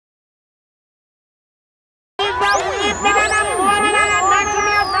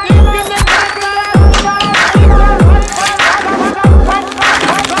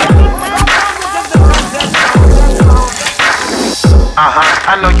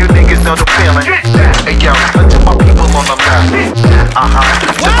you niggas know the feeling. Hey yo, to my people on the left.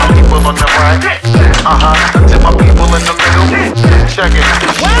 To my people on the right. To my people in the middle. Check it.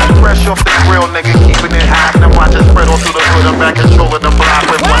 Fresh off the grill, nigga, keeping it hot. Now watch it spread all through the hood. I'm back controlling the block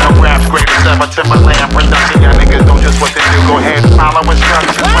with one of rap's greatest ever. Timberland production. Y'all niggas know just what to do. Go ahead, follow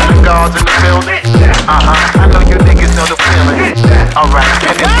instructions. When the guards in the building. I know you niggas know the feeling. Alright,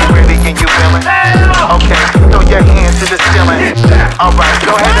 and if you ready, can you feeling? Okay, throw your hands to the ceiling. Alright,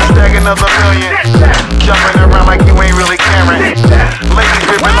 go ahead and stack another million. Jumping around like you ain't really caring. Ladies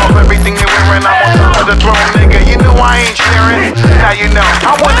ripping off everything you're wearing. I'm on top of the throne, nigga. You know I ain't sharing. Now you know.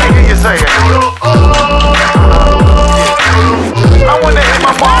 I wanna hear you say it. I wanna hear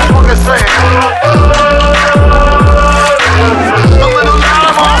my motherfucker say it. A little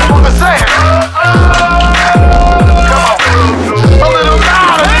louder, motherfucker, say it. Come on. A little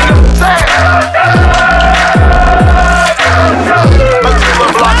louder, nigga, say it. Until the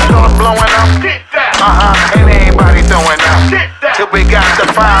block starts blowing up. And everybody throwing up. Till we got the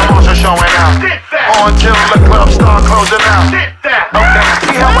fire marshal showing up. Until the club start closing out. Okay,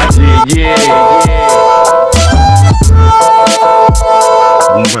 see how much? Yeah.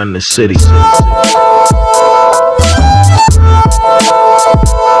 We run the city.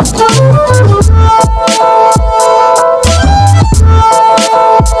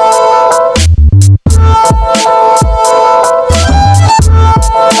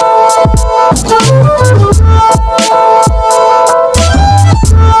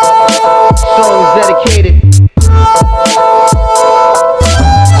 Songs dedicated.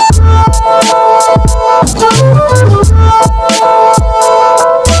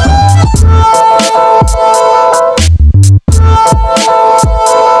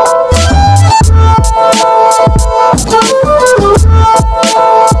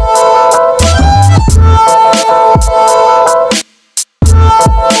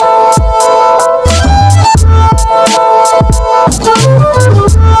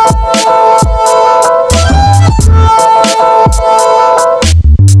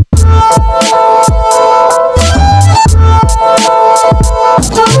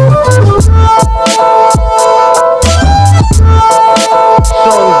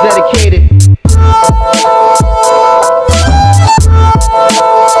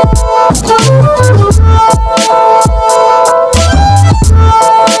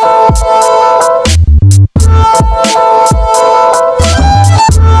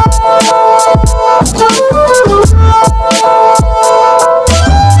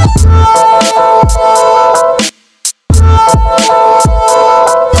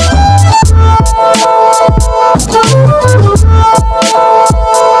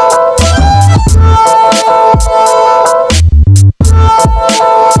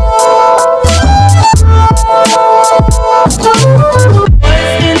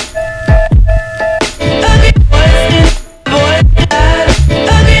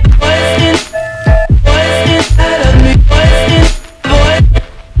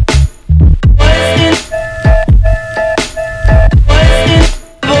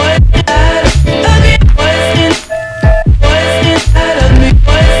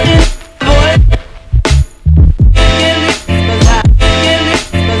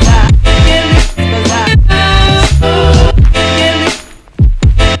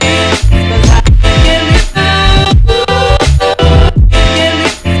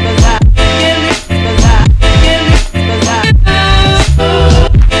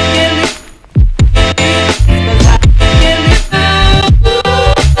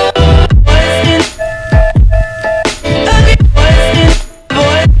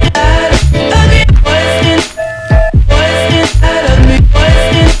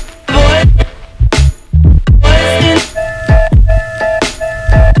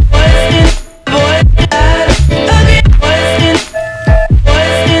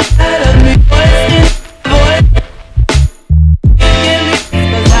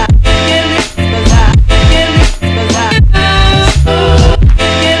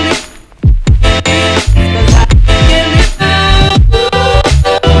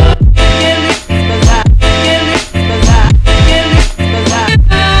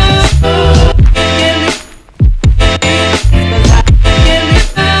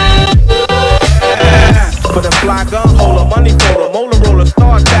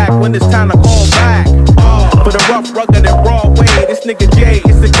 when it's time to call back. For the rough, rugged, and raw way, this nigga Jay,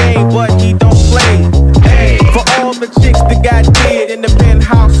 it's a game, but he don't play. Hey, for all the chicks that got dead in the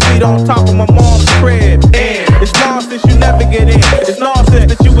penthouse suite on top of my mom's crib. And it's nonsense you never get in. It's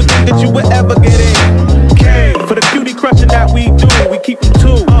nonsense that you would think that you would ever get in. Okay, for the cutie crushing that we do, we keep them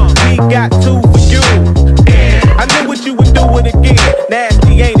two. We got two for you. And I knew what you would do it again.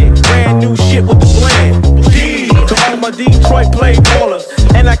 Nasty, ain't it?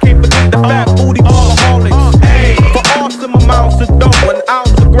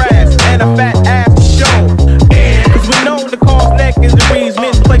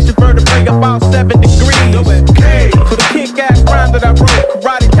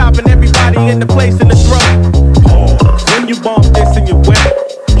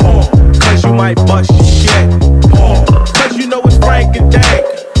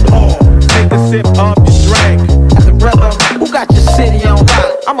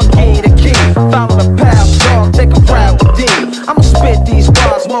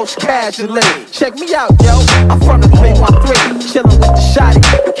 check me out, yo. I'm from the 313, chillin' with the shotty.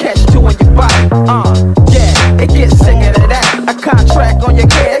 You catch two in your body, yeah, it gets sicker than that. A contract on your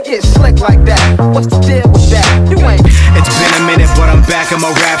head, it gets slick like that. What's the deal with that? You ain't. It's been a minute, but I'm back on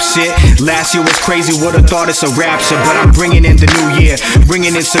my rap shit. Last year was crazy, would've thought it's a rapture. But I'm bringing in the new year,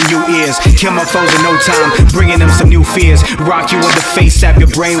 bringing in some new ears. Kill my foes in no time, bringing them some new fears. Rock you in the face, sap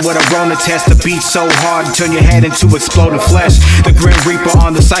your brain with a Rona test. The beat so hard, turn your head into exploding flesh. The Grim Reaper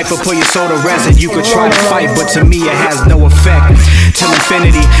on the cypher, put your soul to rest. And you could try to fight, but to me it has no effect. Till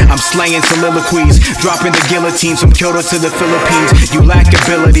infinity, I'm slaying soliloquies, dropping the guillotines from Kyoto to the Philippines. You lack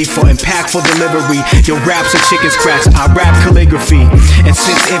ability for impactful delivery. Your raps are chicken scratch, I rap calligraphy. And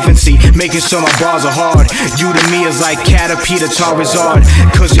since infancy, making sure my bars are hard. You to me is like Caterpillar Charizard.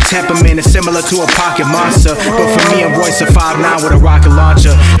 Cause your temperament is similar to a pocket monster. But for me, I'm Royce a 5'9" with a rocket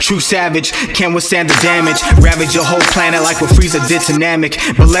launcher. True savage, can't withstand the damage. Ravage your whole planet like what Frieza did to Namek.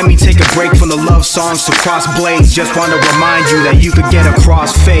 But let me take a break from the love songs to cross blades. Just wanna remind you that you could get a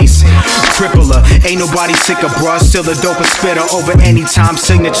cross face. Crippler, ain't nobody sick of bruh. Still the dopest spitter over any time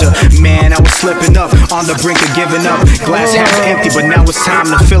signature. Man, I was slipping up, on the brink of giving up. Glass half empty, but now it's time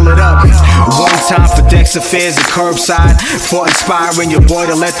to fill it up. One time for Dex Affairs and Curbside. For inspiring your boy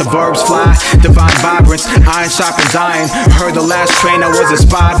to let the verbs fly. Divine vibrance, iron sharpens iron. Heard the last train, I was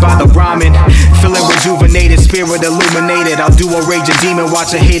inspired by the rhyming. Feeling rejuvenated, spirit illuminated. I'll do a rage a demon,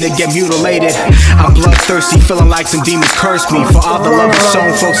 watch a hater get mutilated. I'm bloodthirsty, feeling like some demons curse me. For all the love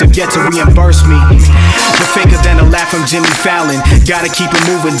shown, folks have yet to reimburse me. The faker than a laugh from Jimmy Fallon. Gotta keep it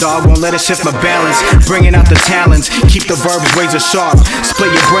moving, dog, won't let it shift my balance. Bringing out the talents, keep the verbs razor sharp.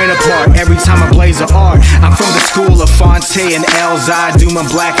 Split your brain apart every time I blaze a art. I'm from the school of Fonte and Elzai. Do my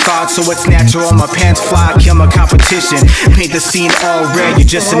black thoughts so it's natural. My pants fly, kill my competition. Paint the scene all red, you're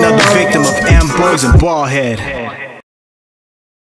just another victim of amboys and ballhead.